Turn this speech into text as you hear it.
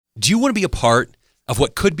Do you want to be a part of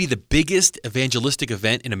what could be the biggest evangelistic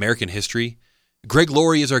event in American history? Greg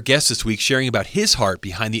Laurie is our guest this week, sharing about his heart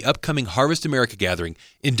behind the upcoming Harvest America gathering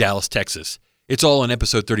in Dallas, Texas. It's all on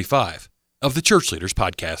episode 35 of the Church Leaders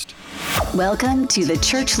Podcast. Welcome to the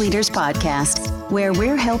Church Leaders Podcast, where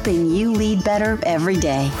we're helping you lead better every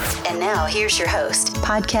day. And now here's your host,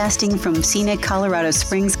 podcasting from scenic Colorado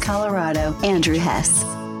Springs, Colorado, Andrew Hess.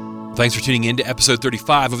 Thanks for tuning in to episode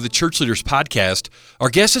 35 of the Church Leaders Podcast. Our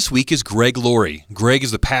guest this week is Greg Laurie. Greg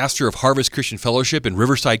is the pastor of Harvest Christian Fellowship in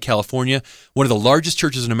Riverside, California, one of the largest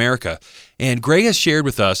churches in America. And Greg has shared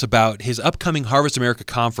with us about his upcoming Harvest America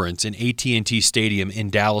conference in AT&T Stadium in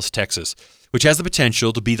Dallas, Texas, which has the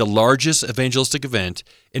potential to be the largest evangelistic event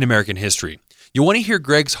in American history. You'll want to hear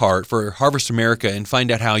Greg's heart for Harvest America and find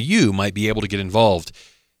out how you might be able to get involved.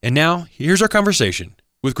 And now, here's our conversation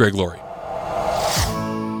with Greg Laurie.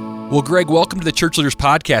 Well, Greg, welcome to the Church Leaders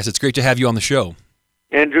Podcast. It's great to have you on the show.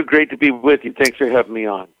 Andrew, great to be with you. Thanks for having me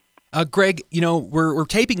on. Greg, you know, we're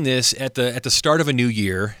taping this at the start of a new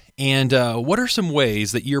year, and what are some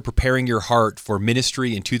ways that you're preparing your heart for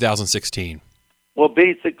ministry in 2016? Well,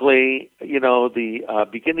 basically, you know, the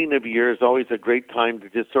beginning of the year is always a great time to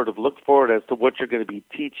just sort of look forward as to what you're going to be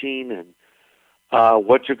teaching and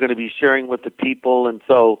what you're going to be sharing with the people. And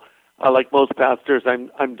so, like most pastors,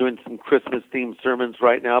 I'm doing some Christmas-themed sermons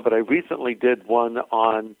right now, but I recently did one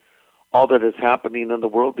on all that is happening in the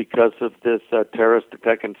world because of this terrorist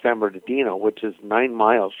attack in San Bernardino, which is 9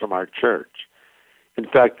 miles from our church. In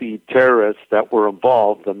fact, the terrorists that were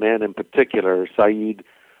involved, the man in particular, Saeed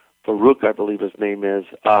Farouk, I believe his name is,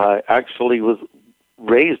 actually was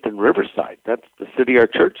raised in Riverside. That's the city our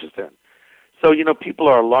church is in. So, you know, people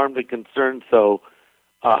are alarmed and concerned, so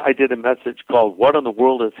I did a message called What in the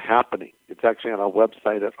World is Happening? It's actually on our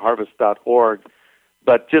website at harvest.org,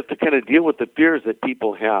 but just to kind of deal with the fears that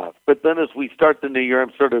people have. But then as we start the new year,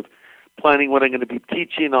 I'm sort of planning what I'm going to be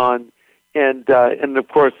teaching on, and of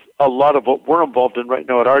course, a lot of what we're involved in right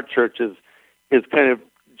now at our church is kind of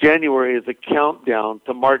January is a countdown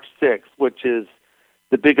to March 6th, which is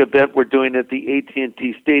the big event we're doing at the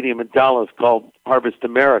AT&T Stadium in Dallas called Harvest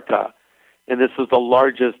America. And this is the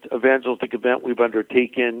largest evangelistic event we've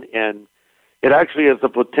undertaken, and it actually has the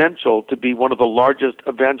potential to be one of the largest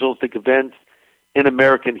evangelistic events in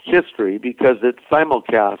American history because it's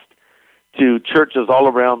simulcast to churches all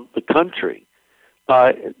around the country,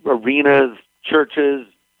 arenas, churches,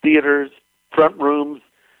 theaters, front rooms,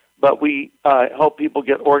 but we help people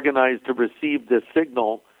get organized to receive this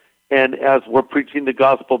signal. And as we're preaching the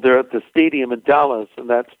gospel there at the stadium in Dallas, and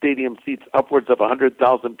that stadium seats upwards of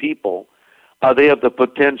 100,000 people, they have the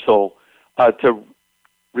potential to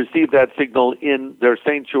receive that signal in their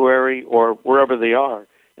sanctuary or wherever they are.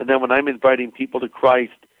 And then when I'm inviting people to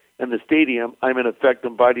Christ in the stadium, I'm in effect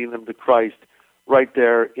inviting them to Christ right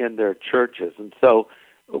there in their churches. And so,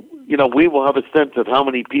 you know, we will have a sense of how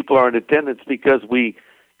many people are in attendance because we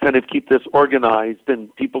kind of keep this organized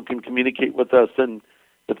and people can communicate with us. And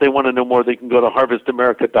if they want to know more, they can go to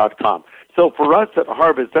harvestamerica.com. So for us at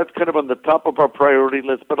Harvest, that's kind of on the top of our priority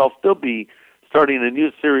list, but I'll still be starting a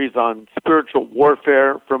new series on spiritual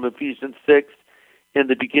warfare from Ephesians 6 in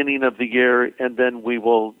the beginning of the year, and then we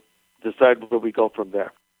will decide where we go from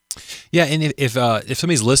there. Yeah, and if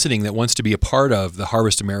somebody's listening that wants to be a part of the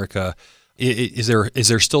Harvest America, is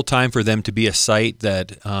there still time for them to be a site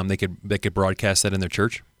that they could broadcast that in their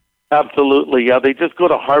church? Absolutely, yeah. They just go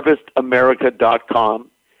to harvestamerica.com,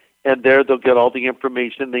 and there they'll get all the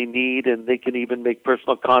information they need, and they can even make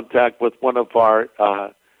personal contact with one of our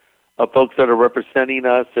folks that are representing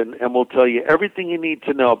us, and we'll tell you everything you need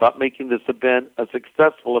to know about making this event a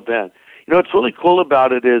successful event. You know, what's really cool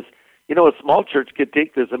about it is, you know, a small church could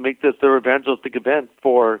take this and make this their evangelistic event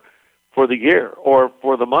for the year or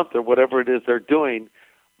for the month or whatever it is they're doing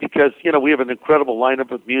because, you know, we have an incredible lineup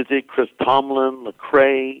of music. Chris Tomlin,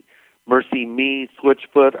 Lecrae, Mercy Me,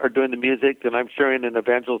 Switchfoot are doing the music, and I'm sharing an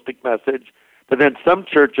evangelistic message. But then some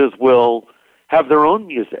churches will have their own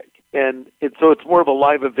music. And so it's more of a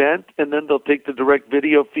live event, and then they'll take the direct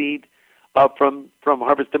video feed from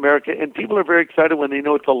Harvest America, and people are very excited when they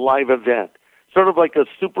know it's a live event, sort of like a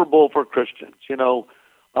Super Bowl for Christians. You know,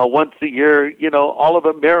 once a year, you know, all of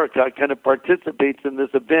America kind of participates in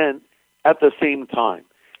this event at the same time,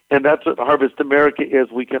 and that's what Harvest America is.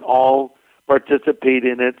 We can all participate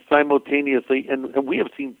in it simultaneously, and we have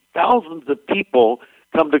seen thousands of people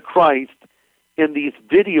come to Christ in these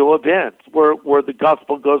video events where the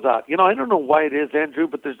gospel goes out. You know, I don't know why it is, Andrew,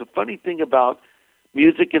 but there's a funny thing about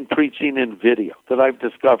music and preaching in video that I've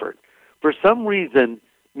discovered. For some reason,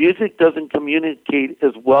 music doesn't communicate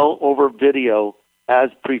as well over video as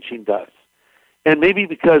preaching does. And maybe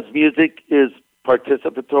because music is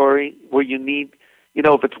participatory, where you need,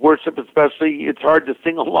 if it's worship especially, it's hard to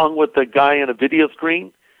sing along with the guy on a video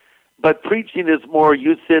screen. But preaching is more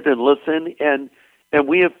you sit and listen, and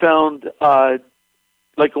we have found,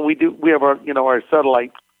 like when we have our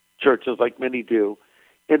satellite churches like many do,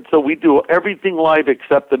 and so we do everything live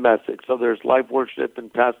except the message. So there's live worship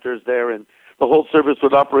and pastors there, and the whole service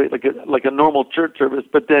would operate like a normal church service,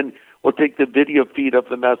 but then we'll take the video feed of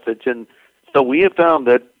the message. And so we have found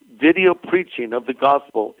that video preaching of the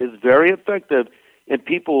gospel is very effective, and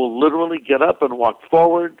people will literally get up and walk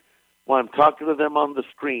forward while I'm talking to them on the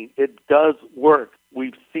screen. It does work.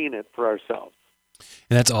 We've seen it for ourselves.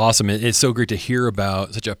 And that's awesome. It's so great to hear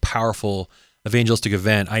about such a powerful evangelistic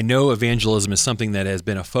event. I know evangelism is something that has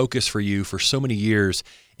been a focus for you for so many years,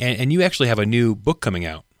 and you actually have a new book coming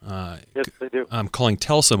out. Yes, I do. Calling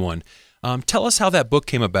Tell Someone. Tell us how that book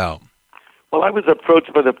came about. Well, I was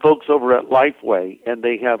approached by the folks over at Lifeway, and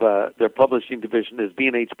they have their publishing division is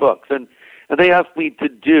B&H Books, and they asked me to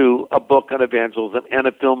do a book on evangelism and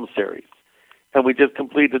a film series. And we just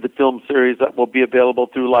completed the film series that will be available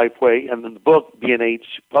through Lifeway, and then the book, B&H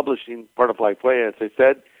Publishing, part of Lifeway, as I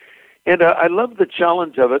said. And I love the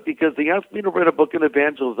challenge of it because they asked me to write a book on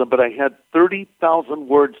evangelism, but I had 30,000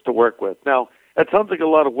 words to work with. Now, that sounds like a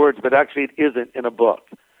lot of words, but actually it isn't in a book.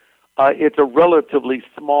 It's a relatively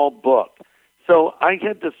small book. So I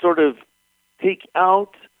had to sort of take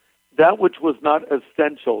out that which was not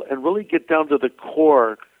essential and really get down to the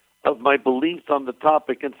core of my beliefs on the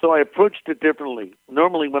topic. And so I approached it differently.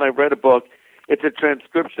 Normally when I read a book, it's a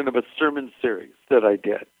transcription of a sermon series that I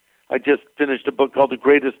did. I just finished a book called The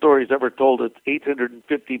Greatest Stories Ever Told. It's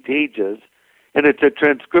 850 pages, and it's a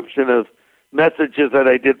transcription of messages that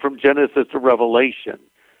I did from Genesis to Revelation.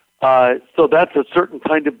 So that's a certain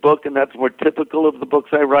kind of book, and that's more typical of the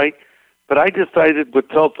books I write. But I decided to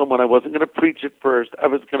tell someone I wasn't going to preach it first. I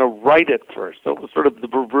was going to write it first. So it was sort of the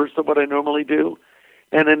reverse of what I normally do.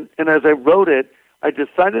 And as I wrote it, I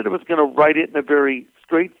decided I was going to write it in a very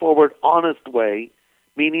straightforward, honest way,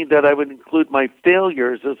 meaning that I would include my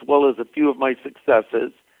failures as well as a few of my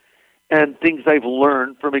successes and things I've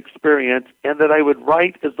learned from experience, and that I would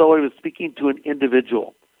write as though I was speaking to an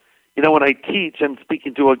individual. When I teach, I'm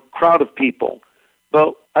speaking to a crowd of people.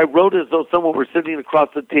 But I wrote as though someone were sitting across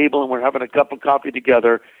the table and we're having a cup of coffee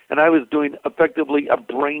together, and I was doing effectively a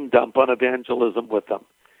brain dump on evangelism with them.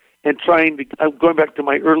 And I'm going back to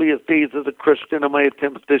my earliest days as a Christian and my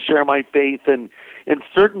attempts to share my faith and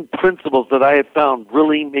certain principles that I have found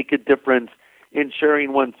really make a difference in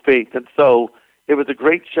sharing one's faith. And so it was a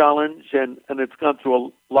great challenge, and it's gone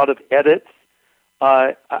through a lot of edits.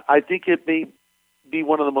 I think it may be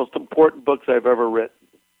one of the most important books I've ever written.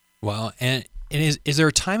 Wow. And is there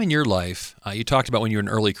a time in your life, you talked about when you were an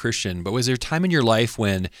early Christian, but was there a time in your life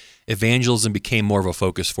when evangelism became more of a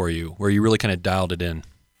focus for you, where you really kind of dialed it in?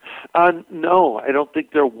 No, I don't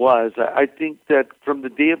think there was. I think that from the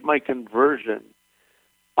day of my conversion,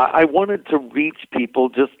 I wanted to reach people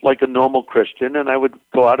just like a normal Christian, and I would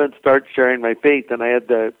go out and start sharing my faith. And I had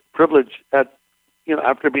the privilege,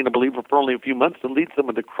 after being a believer for only a few months, to lead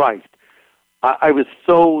someone to Christ. I was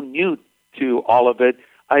so new to all of it.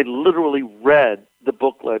 I literally read the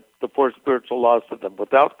booklet, The Four Spiritual Laws, to them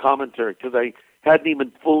without commentary because I hadn't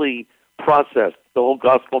even fully processed the whole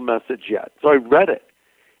gospel message yet. So I read it.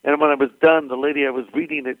 And when I was done, the lady I was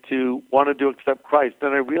reading it to wanted to accept Christ,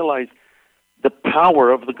 and I realized the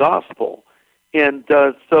power of the gospel. And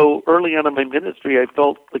so early on in my ministry, I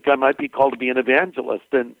felt like I might be called to be an evangelist.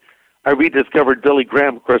 And I rediscovered Billy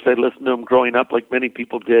Graham. Of course, I listened to him growing up like many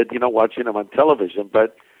people did, watching him on television.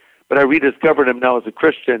 But I rediscovered him now as a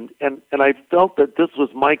Christian, and I felt that this was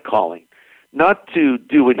my calling, not to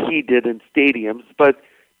do what he did in stadiums, but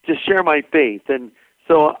to share my faith. And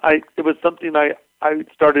so it was something I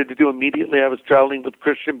started to do immediately. I was traveling with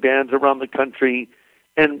Christian bands around the country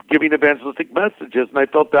and giving evangelistic messages, and I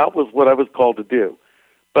felt that was what I was called to do.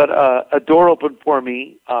 But a door opened for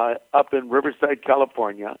me up in Riverside,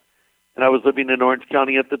 California, and I was living in Orange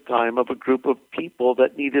County at the time, of a group of people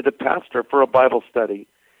that needed a pastor for a Bible study.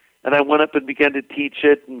 And I went up and began to teach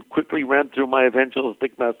it and quickly ran through my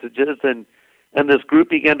evangelistic messages, and this group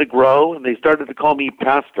began to grow, and they started to call me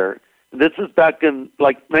pastor. And this is back in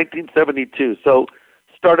 1972, so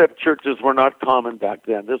startup churches were not common back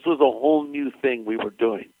then. This was a whole new thing we were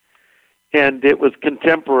doing, and it was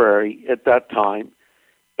contemporary at that time.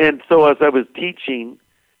 And so as I was teaching,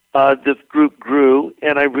 this group grew,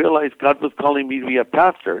 and I realized God was calling me to be a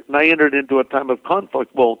pastor. And I entered into a time of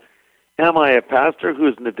conflict. Well, am I a pastor who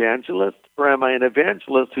is an evangelist, or am I an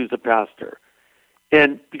evangelist who's a pastor?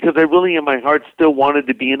 And because I really in my heart still wanted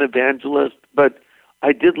to be an evangelist, but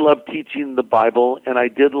I did love teaching the Bible, and I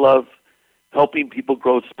did love helping people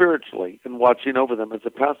grow spiritually and watching over them as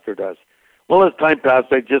a pastor does. Well, as time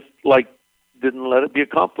passed, I just didn't let it be a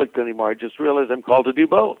conflict anymore. I just realized I'm called to do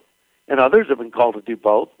both. And others have been called to do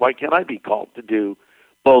both. Why can't I be called to do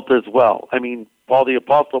both as well? I mean, Paul the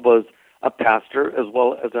Apostle was a pastor as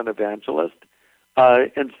well as an evangelist.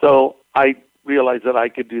 And so I realized that I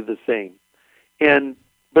could do the same.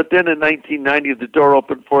 But then in 1990, the door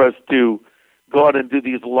opened for us to go out and do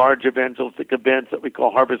these large evangelistic events that we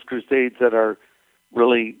call Harvest Crusades that are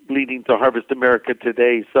really leading to Harvest America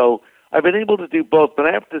today. So I've been able to do both, but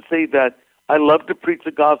I have to say that I love to preach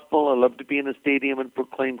the gospel. I love to be in a stadium and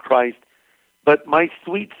proclaim Christ. But my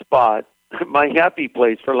sweet spot, my happy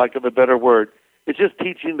place, for lack of a better word, is just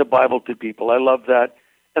teaching the Bible to people. I love that,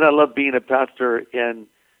 and I love being a pastor, and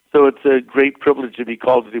so it's a great privilege to be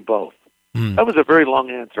called to do both. That was a very long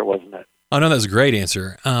answer, wasn't it? Oh, no, that was a great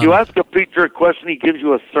answer. You ask a preacher a question, he gives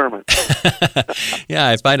you a sermon. Yeah,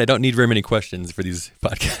 I find I don't need very many questions for these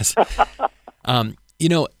podcasts.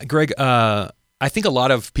 Greg, I think a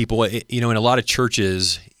lot of people, in a lot of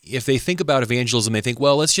churches, if they think about evangelism, they think,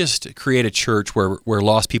 well, let's just create a church where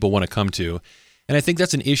lost people want to come to. And I think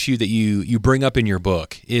that's an issue that you bring up in your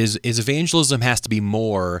book, is evangelism has to be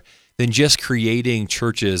more than just creating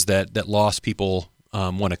churches that lost people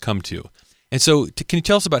want to come to. And so can you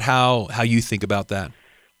tell us about how you think about that?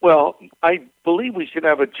 Well, I believe we should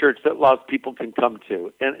have a church that lost people can come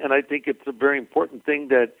to. And I think it's a very important thing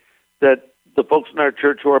that the folks in our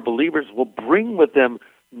church who are believers will bring with them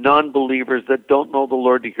non-believers that don't know the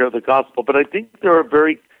Lord to hear the gospel. But I think there are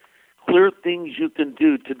very clear things you can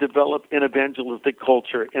do to develop an evangelistic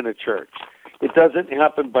culture in a church. It doesn't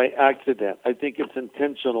happen by accident. I think it's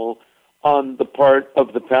intentional on the part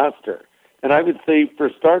of the pastor. And I would say, for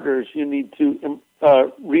starters, you need to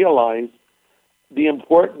realize the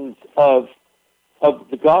importance of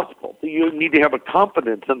the gospel. You need to have a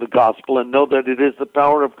confidence in the gospel and know that it is the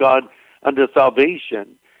power of God unto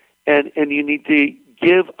salvation, and you need to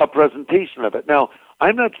give a presentation of it. Now,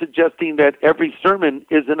 I'm not suggesting that every sermon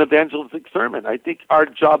is an evangelistic sermon. I think our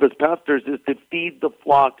job as pastors is to feed the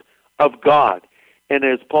flock of God. And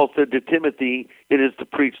as Paul said to Timothy, it is to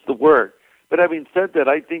preach the word. But having said that,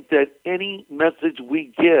 I think that any message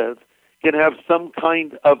we give can have some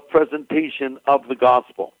kind of presentation of the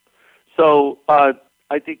gospel. So I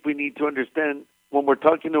think we need to understand, when we're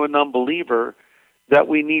talking to a non-believer, that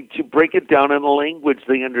we need to break it down in a language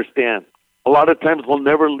they understand. A lot of times we'll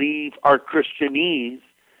never leave our Christianese,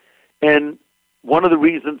 and one of the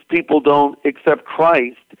reasons people don't accept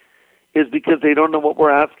Christ is because they don't know what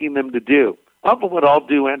we're asking them to do. Often what I'll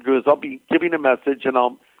do, Andrew, is I'll be giving a message, and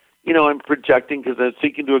I'm projecting because I'm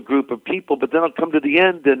speaking to a group of people, but then I'll come to the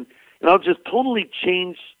end, and I'll just totally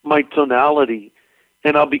change my tonality,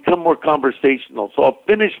 and I'll become more conversational. So I'll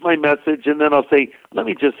finish my message, and then I'll say, let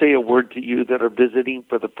me just say a word to you that are visiting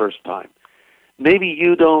for the first time. Maybe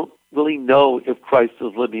you don't really know if Christ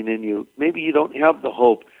is living in you. Maybe you don't have the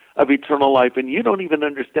hope of eternal life, and you don't even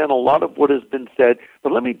understand a lot of what has been said.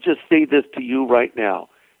 But let me just say this to you right now.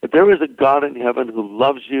 That there is a God in heaven who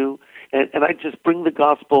loves you, and I just bring the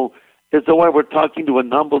gospel as though I were talking to a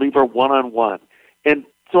non-believer one-on-one. And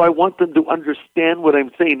so I want them to understand what I'm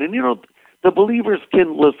saying. And, the believers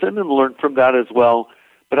can listen and learn from that as well.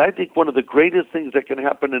 But I think one of the greatest things that can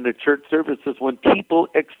happen in a church service is when people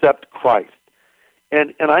accept Christ.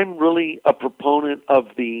 And I'm really a proponent of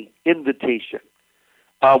the invitation,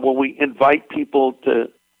 when we invite people to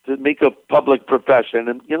make a public profession.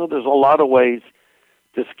 And, there's a lot of ways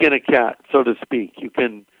to skin a cat, so to speak. You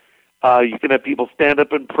can have people stand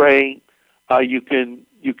up and pray. You can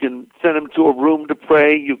send them to a room to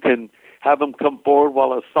pray. You can have them come forward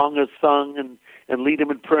while a song is sung and lead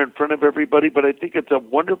them in prayer in front of everybody. But I think it's a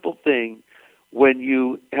wonderful thing when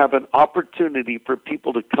you have an opportunity for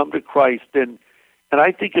people to come to Christ. And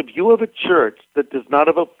I think if you have a church that does not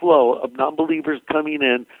have a flow of non-believers coming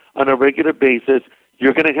in on a regular basis,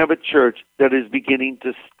 you're going to have a church that is beginning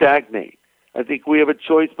to stagnate. I think we have a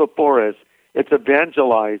choice before us. It's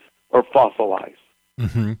evangelize or fossilize.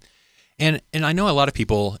 Mm-hmm. And I know a lot of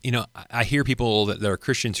people, I hear people that are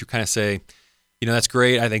Christians who kind of say, that's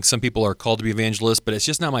great. I think some people are called to be evangelists, but it's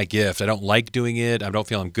just not my gift. I don't like doing it. I don't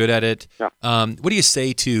feel I'm good at it. Yeah. What do you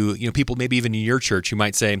say to people maybe even in your church who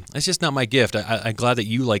might say, it's just not my gift. I'm glad that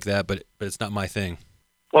you like that, but it's not my thing.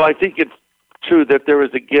 Well, I think it's true that there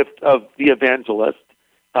is a gift of the evangelist.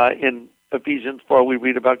 In Ephesians 4, we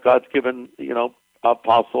read about God's given,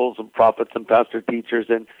 apostles and prophets and pastor teachers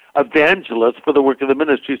and evangelists for the work of the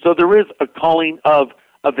ministry. So there is a calling of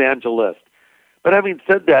evangelist. But having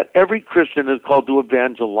said that, every Christian is called to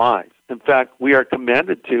evangelize. In fact, we are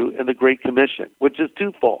commanded to in the Great Commission, which is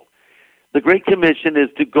twofold. The Great Commission is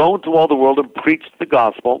to go into all the world and preach the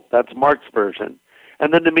gospel. That's Mark's version.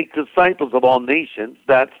 And then to make disciples of all nations.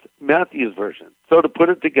 That's Matthew's version. So to put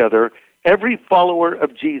it together, every follower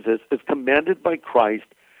of Jesus is commanded by Christ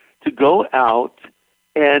to go out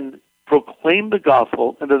and proclaim the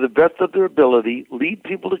gospel and to the best of their ability, lead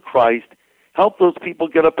people to Christ, help those people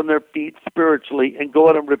get up on their feet spiritually, and go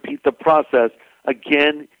out and repeat the process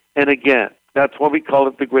again and again. That's why we call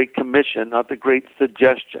it the Great Commission, not the Great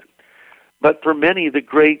Suggestion. But for many, the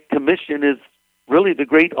Great Commission is really the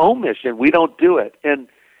Great Omission. We don't do it. And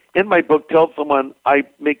in my book, Tell Someone, I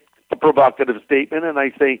make a provocative statement, and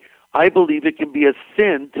I say, I believe it can be a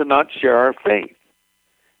sin to not share our faith.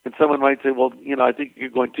 And someone might say, well, I think you're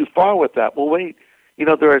going too far with that. Well, wait.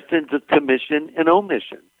 There are sins of commission and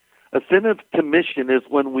omission. A sin of commission is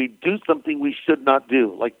when we do something we should not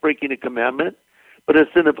do, like breaking a commandment. But a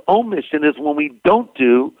sin of omission is when we don't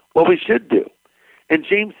do what we should do. And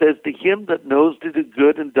James says, to him that knows to do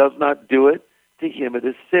good and does not do it, to him it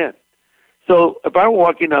is sin. So if I were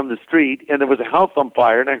walking down the street and there was a house on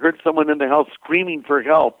fire and I heard someone in the house screaming for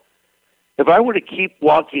help, if I were to keep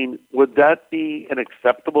walking, would that be an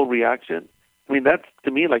acceptable reaction? I mean, that's,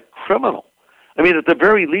 to me, like criminal. I mean, at the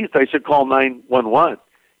very least, I should call 911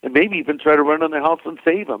 and maybe even try to run in the house and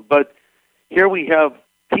save them. But here we have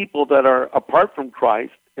people that are apart from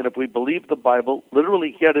Christ, and if we believe the Bible,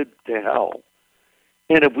 literally headed to hell.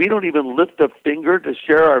 And if we don't even lift a finger to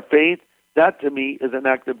share our faith, that to me is an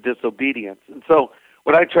act of disobedience. And so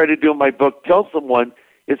what I try to do in my book, Tell Someone,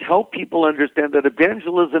 is help people understand that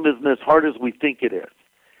evangelism isn't as hard as we think it is.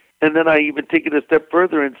 And then I even take it a step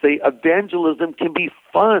further and say evangelism can be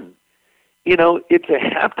fun. It's a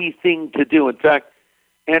happy thing to do. In fact,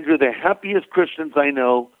 Andrew, the happiest Christians I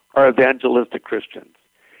know are evangelistic Christians.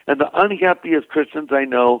 And the unhappiest Christians I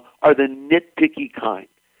know are the nitpicky kind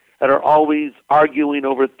that are always arguing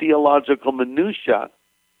over theological minutia,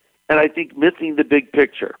 and I think missing the big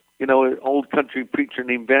picture. An old country preacher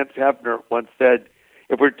named Vance Havner once said,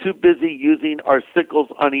 if we're too busy using our sickles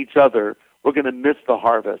on each other, we're going to miss the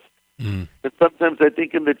harvest. And sometimes I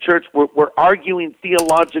think in the church we're arguing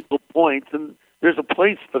theological points, and there's a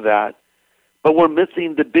place for that, but we're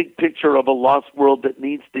missing the big picture of a lost world that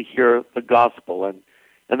needs to hear the gospel. And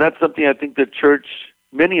that's something I think the church,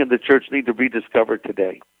 many in the church, need to rediscover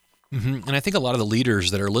today. Mm-hmm. And I think a lot of the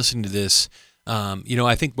leaders that are listening to this,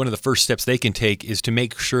 I think one of the first steps they can take is to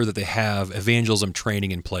make sure that they have evangelism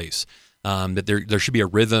training in place, that there should be a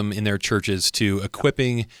rhythm in their churches to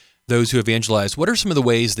equipping those who evangelize. What are some of the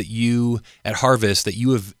ways that you at Harvest that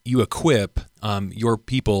you equip your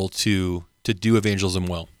people to do evangelism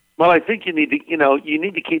well? Well, I think you need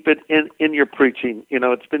to keep it in your preaching.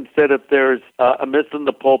 It's been said if there's a mist in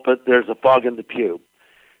the pulpit, there's a fog in the pew.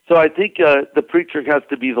 So I think the preacher has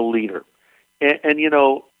to be the leader. And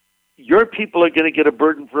your people are going to get a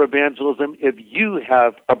burden for evangelism if you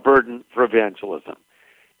have a burden for evangelism.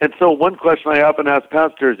 And so one question I often ask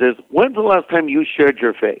pastors is, when's the last time you shared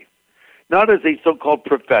your faith? Not as a so-called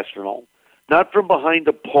professional, not from behind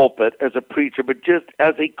a pulpit as a preacher, but just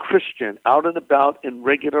as a Christian out and about in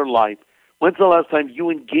regular life. When's the last time you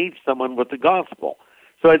engaged someone with the gospel?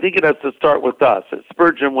 So I think it has to start with us. As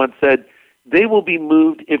Spurgeon once said, they will be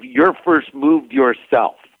moved if you're first moved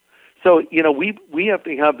yourself. So, we have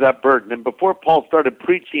to have that burden. And before Paul started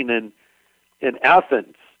preaching in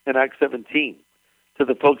Athens in Acts 17 to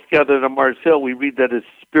the folks gathered on Mars Hill, we read that his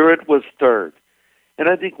spirit was stirred. And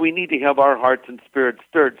I think we need to have our hearts and spirits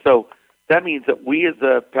stirred. So that means that we as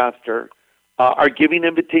a pastor are giving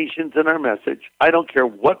invitations in our message. I don't care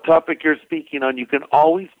what topic you're speaking on. You can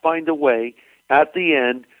always find a way at the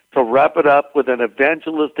end to wrap it up with an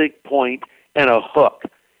evangelistic point and a hook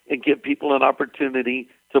and give people an opportunity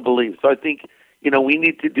to believe. So I think, we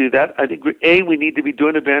need to do that. I think, A, we need to be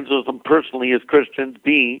doing evangelism personally as Christians.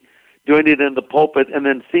 B, doing it in the pulpit. And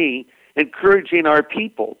then C, encouraging our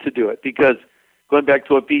people to do it. Because going back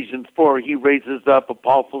to Ephesians 4, he raises up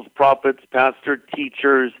apostles, prophets, pastors,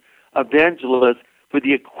 teachers, evangelists for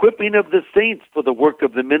the equipping of the saints for the work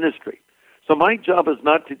of the ministry. So my job is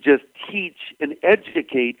not to just teach and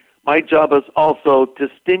educate. My job is also to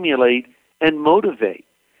stimulate and motivate.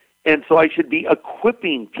 And so I should be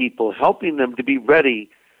equipping people, helping them to be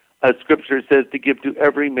ready, as Scripture says, to give to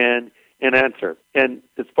every man an answer. And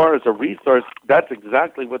as far as a resource, that's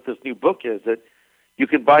exactly what this new book is. That you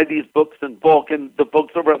can buy these books in bulk, and the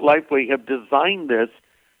folks over at Lifeway have designed this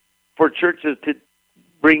for churches to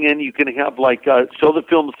bring in. You can have like a Show the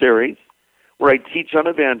Film series where I teach on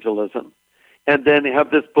evangelism, and then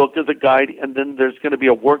have this book as a guide, and then there's going to be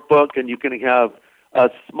a workbook, and you can have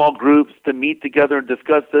small groups to meet together and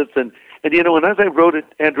discuss this. And as I wrote it,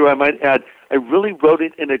 Andrew, I might add, I really wrote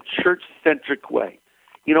it in a church-centric way.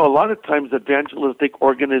 You know, a lot of times evangelistic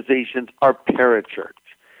organizations are parachurch.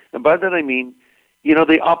 And by that I mean, you know,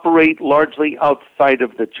 they operate largely outside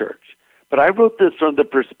of the church. But I wrote this from the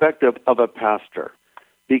perspective of a pastor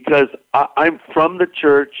because I'm from the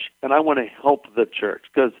church and I want to help the church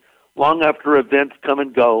because long after events come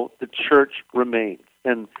and go, the church remains.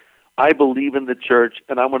 And I believe in the church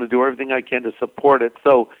and I want to do everything I can to support it.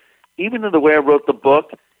 So even in the way I wrote the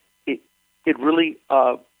book, it really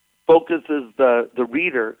focuses the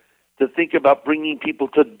reader to think about bringing people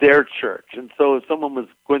to their church. And so if someone was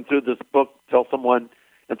going through this book, tell someone,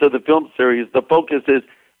 and through the film series, the focus is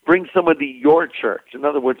bring someone to your church. In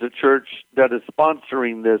other words, a church that is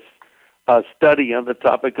sponsoring this study on the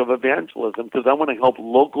topic of evangelism, because I want to help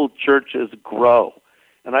local churches grow.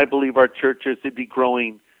 And I believe our churches should be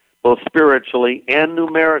growing both spiritually and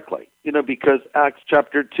numerically, you know, because Acts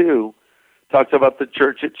chapter 2 talks about the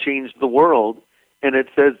church that changed the world, and it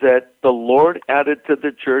says that the Lord added to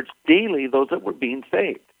the church daily those that were being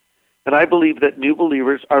saved. And I believe that new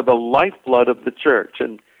believers are the lifeblood of the church.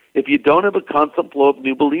 And if you don't have a constant flow of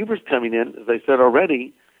new believers coming in, as I said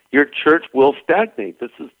already, your church will stagnate.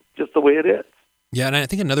 This is just the way it is. Yeah, and I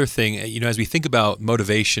think another thing, you know, as we think about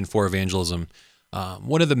motivation for evangelism,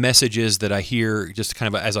 one of the messages that I hear just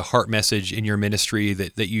kind of as a heart message in your ministry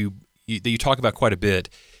that you talk about quite a bit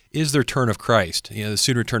is the return of Christ, you know, the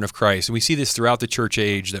soon return of Christ. And we see this throughout the church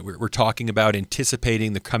age that we're talking about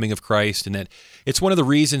anticipating the coming of Christ, and that it's one of the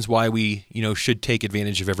reasons why we, you know, should take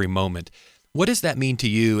advantage of every moment. What does that mean to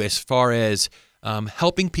you as far as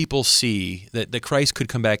helping people see that Christ could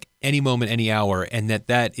come back any moment, any hour, and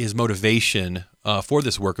that is motivation for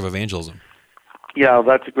this work of evangelism? Yeah,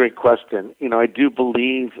 that's a great question. You know, I do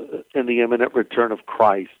believe in the imminent return of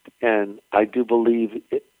Christ, and I do believe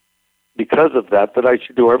because of that I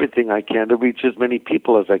should do everything I can to reach as many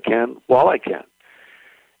people as I can while I can.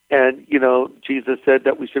 And, you know, Jesus said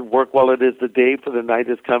that we should work while it is the day, for the night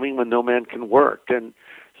is coming when no man can work. And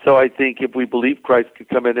so I think if we believe Christ could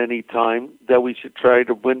come at any time, that we should try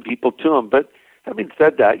to win people to him. But having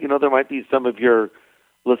said that, you know, there might be some of your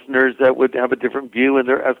listeners that would have a different view in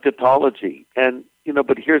their eschatology. And, you know,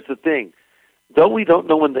 but here's the thing. Though we don't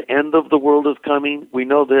know when the end of the world is coming, we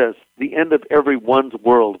know this: the end of everyone's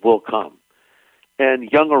world will come. And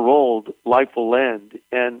young or old, life will end.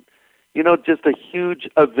 And, you know, just a huge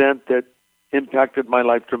event that impacted my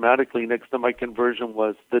life dramatically next to my conversion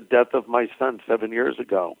was the death of my son 7 years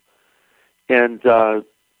ago. And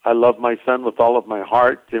I love my son with all of my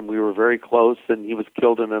heart, and we were very close, and he was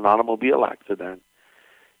killed in an automobile accident.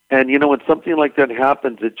 And, you know, when something like that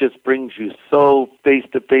happens, it just brings you so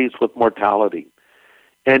face-to-face with mortality.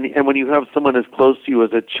 And when you have someone as close to you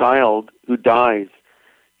as a child who dies,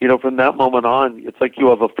 you know, from that moment on, it's like you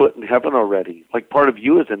have a foot in heaven already. Like part of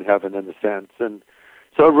you is in heaven in a sense. And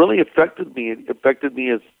so it really affected me. It affected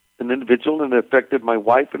me as an individual, and it affected my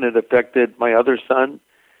wife, and it affected my other son,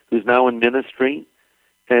 who's now in ministry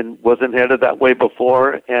and wasn't headed that way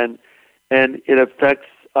before. And it affects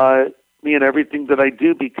me in everything that I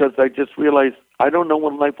do, because I just realized I don't know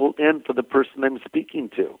when life will end for the person I'm speaking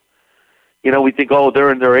to. You know, we think, oh,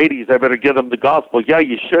 they're in their 80s, I better give them the gospel. Yeah,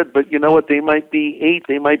 you should, but you know what? They might be 8,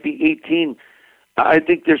 they might be 18. I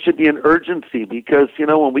think there should be an urgency, because, you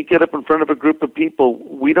know, when we get up in front of a group of people,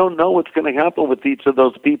 we don't know what's going to happen with each of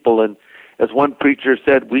those people. And as one preacher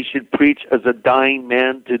said, we should preach as a dying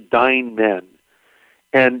man to dying men.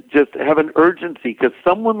 And just have an urgency, because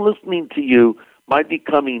someone listening to you might be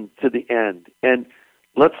coming to the end. And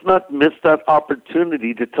let's not miss that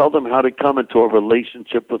opportunity to tell them how to come into a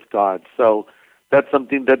relationship with God. So that's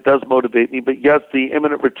something that does motivate me. But yes, the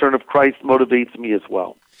imminent return of Christ motivates me as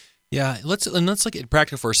well. Yeah, let's look at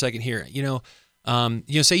practical for a second here. You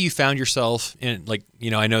know, say you found yourself in, like,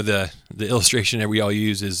 you know, I know the illustration that we all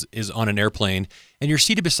use is on an airplane, and you're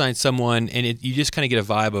seated beside someone, and you just kind of get a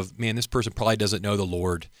vibe of, man, this person probably doesn't know the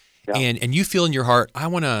Lord. Yeah. And you feel in your heart, I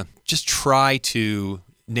want to just try to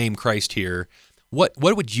name Christ here. What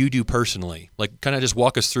would you do personally? Like, kind of just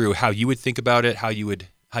walk us through how you would think about it, how you would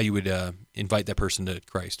invite that person to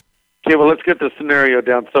Christ. Okay, well, let's get the scenario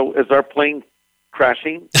down. So, is our plane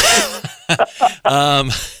crashing?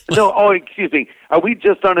 No. Oh, excuse me. Are we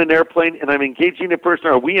just on an airplane and I'm engaging a person?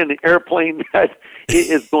 Or are we in an airplane that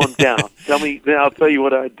is going down? Tell me. Then I'll tell you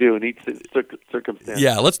what I'd do in each circumstance.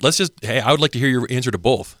 Yeah. Let's just. Hey, I would like to hear your answer to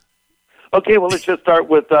both. Okay. Well, let's just start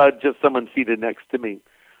with just someone seated next to me.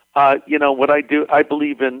 You know, what I do, I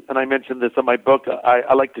believe in, and I mentioned this in my book,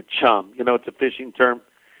 I like to chum. You know, it's a fishing term.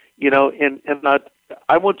 You know, and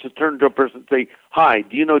I won't just turn to a person and say, hi,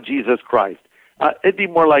 do you know Jesus Christ? It'd be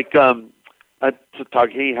more like, to talk,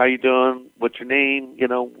 hey, how you doing? What's your name?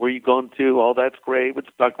 Where you going to? Oh, that's great. Let's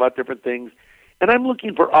talk about different things. And I'm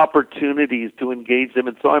looking for opportunities to engage them.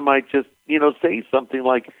 And so I might just, say something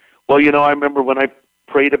like, well, I remember when I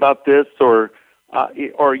prayed about this, or wow,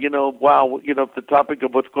 if the topic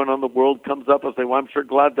of what's going on in the world comes up, I'll say, well, I'm sure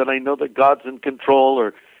glad that I know that God's in control.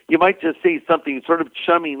 Or you might just say something sort of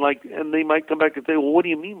chumming, and they might come back and say, well, what do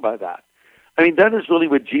you mean by that? I mean, that is really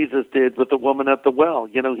what Jesus did with the woman at the well.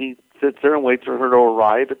 He sits there and waits for her to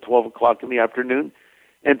arrive at 12 o'clock in the afternoon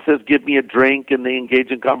and says, give me a drink, and they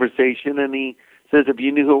engage in conversation. And he says, if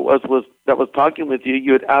you knew who it was that was talking with you,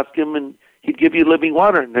 you would ask him, and he'd give you living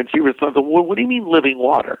water. And then she responds, well, what do you mean living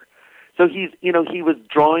water? So he was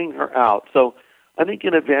drawing her out. So I think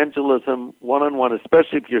in evangelism, one-on-one,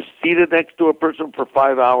 especially if you're seated next to a person for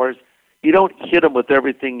 5 hours, you don't hit them with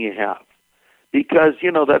everything you have. Because,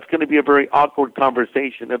 that's going to be a very awkward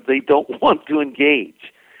conversation if they don't want to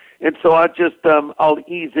engage. And so I'll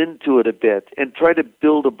ease into it a bit and try to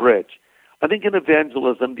build a bridge. I think in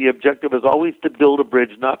evangelism, the objective is always to build a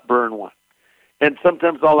bridge, not burn one. And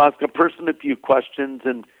sometimes I'll ask a person a few questions,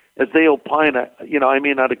 and as they opine, I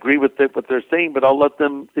may not agree with what they're saying, but I'll let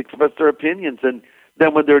them express their opinions. And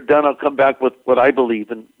then when they're done, I'll come back with what I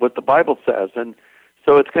believe and what the Bible says. And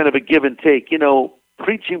so it's kind of a give and take.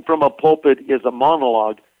 Preaching from a pulpit is a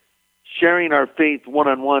monologue. Sharing our faith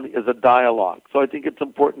one-on-one is a dialogue. So I think it's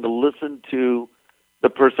important to listen to the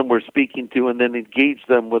person we're speaking to and then engage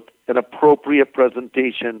them with an appropriate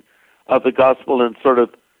presentation of the gospel and sort of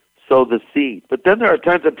sow the seed. But then there are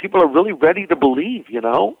times that people are really ready to believe,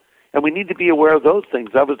 and we need to be aware of those things.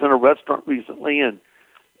 I was in a restaurant recently, and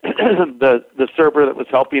the server that was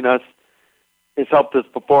helping us has helped us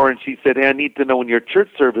before, and she said, hey, I need to know when your church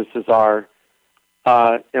services are.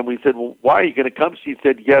 And we said, well, why are you going to come? She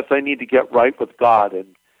said, yes, I need to get right with God.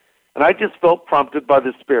 And I just felt prompted by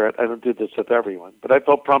the Spirit. I don't do this with everyone, but I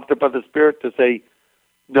felt prompted by the Spirit to say,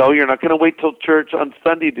 no, you're not going to wait till church on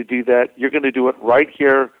Sunday to do that. You're going to do it right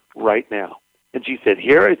here, right now. And she said,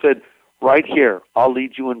 here? I said, right here. I'll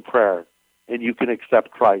lead you in prayer, and you can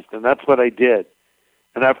accept Christ. And that's what I did.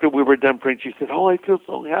 And after we were done praying, she said, oh, I feel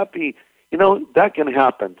so happy. That can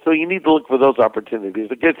happen. So you need to look for those opportunities.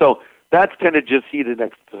 Okay, so that's kind of just seated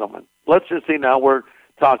next to someone. Let's just say now we're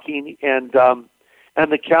talking, and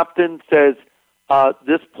the captain says,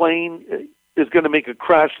 this plane is going to make a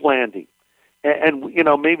crash landing. And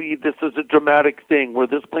maybe this is a dramatic thing where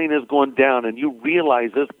this plane is going down, and you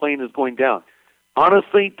realize this plane is going down.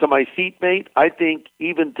 Honestly, to my seatmate, I think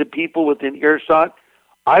even to people within earshot,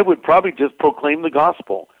 I would probably just proclaim the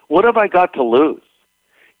gospel. What have I got to lose?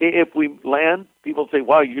 If we land, people say,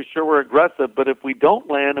 wow, you sure were aggressive. But if we don't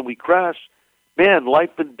land and we crash, man, life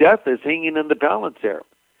and death is hanging in the balance here.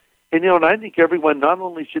 And, and I think everyone not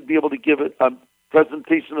only should be able to give a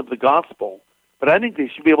presentation of the gospel, but I think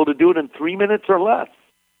they should be able to do it in 3 minutes or less.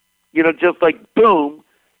 Just like, boom,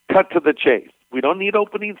 cut to the chase. We don't need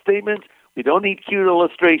opening statements. We don't need cute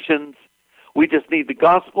illustrations. We just need the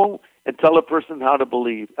gospel and tell a person how to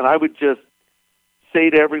believe. And I would just say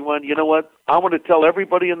to everyone, you know what? I want to tell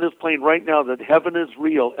everybody in this plane right now that heaven is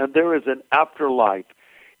real and there is an afterlife.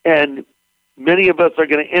 And many of us are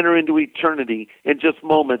going to enter into eternity in just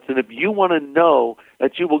moments. And if you want to know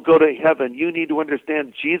that you will go to heaven, you need to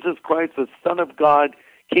understand Jesus Christ, the Son of God,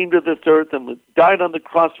 came to this earth and died on the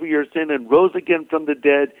cross for your sin and rose again from the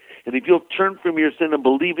dead. And if you'll turn from your sin and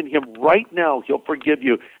believe in him right now, he'll forgive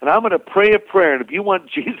you. And I'm going to pray a prayer. And if you want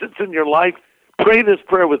Jesus in your life, pray this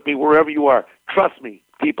prayer with me wherever you are. Trust me,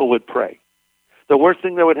 people would pray. The worst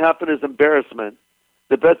thing that would happen is embarrassment.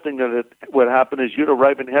 The best thing that would happen is you'd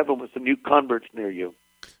arrive in heaven with some new converts near you.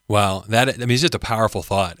 Wow, it's just a powerful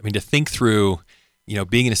thought. I mean, to think through,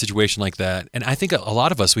 being in a situation like that, and I think a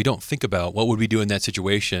lot of us, we don't think about what would we do in that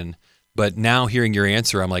situation. But now hearing your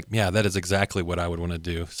answer, I'm like, yeah, that is exactly what I would want to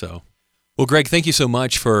do. So, well, Greg, thank you so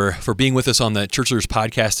much for being with us on the Church Leaders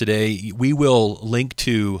Podcast today. We will link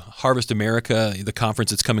to Harvest America, the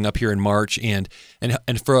conference that's coming up here in March, and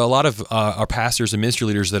for a lot of our pastors and ministry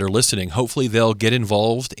leaders that are listening, hopefully they'll get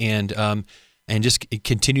involved and just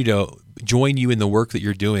continue to join you in the work that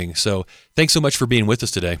you're doing. So, thanks so much for being with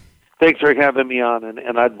us today. Thanks for having me on,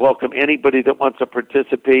 and I'd welcome anybody that wants to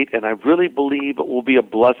participate, and I really believe it will be a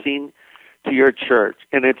blessing to your church,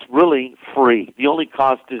 and it's really free. The only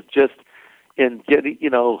cost is just in getting,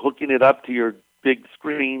 hooking it up to your big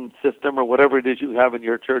screen system or whatever it is you have in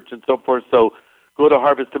your church and so forth. So go to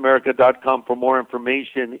harvestamerica.com for more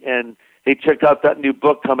information, and hey, check out that new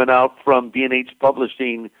book coming out from B&H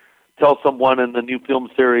Publishing, Tell Someone, in the new film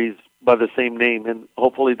series by the same name, and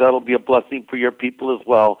hopefully that'll be a blessing for your people as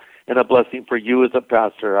well, and a blessing for you as a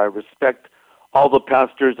pastor. I respect all the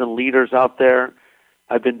pastors and leaders out there.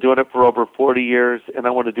 I've been doing it for over 40 years, and I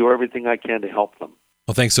want to do everything I can to help them.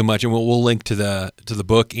 Well, thanks so much, and we'll link to the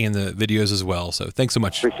book and the videos as well. So thanks so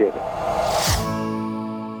much. Appreciate it.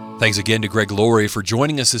 Thanks again to Greg Laurie for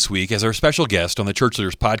joining us this week as our special guest on the Church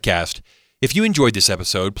Leaders Podcast. If you enjoyed this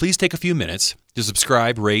episode, please take a few minutes to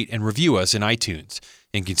subscribe, rate, and review us in iTunes,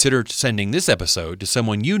 and consider sending this episode to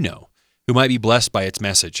someone you know who might be blessed by its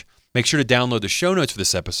message. Make sure to download the show notes for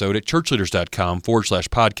this episode at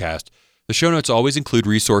churchleaders.com/podcast. The show notes always include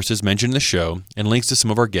resources mentioned in the show and links to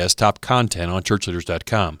some of our guests' top content on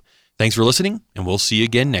churchleaders.com. Thanks for listening, and we'll see you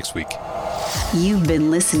again next week. You've been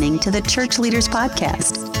listening to the Church Leaders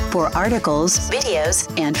Podcast. For articles,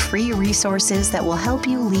 videos, and free resources that will help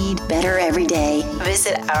you lead better every day,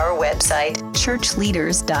 visit our website,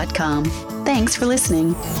 churchleaders.com. Thanks for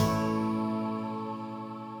listening.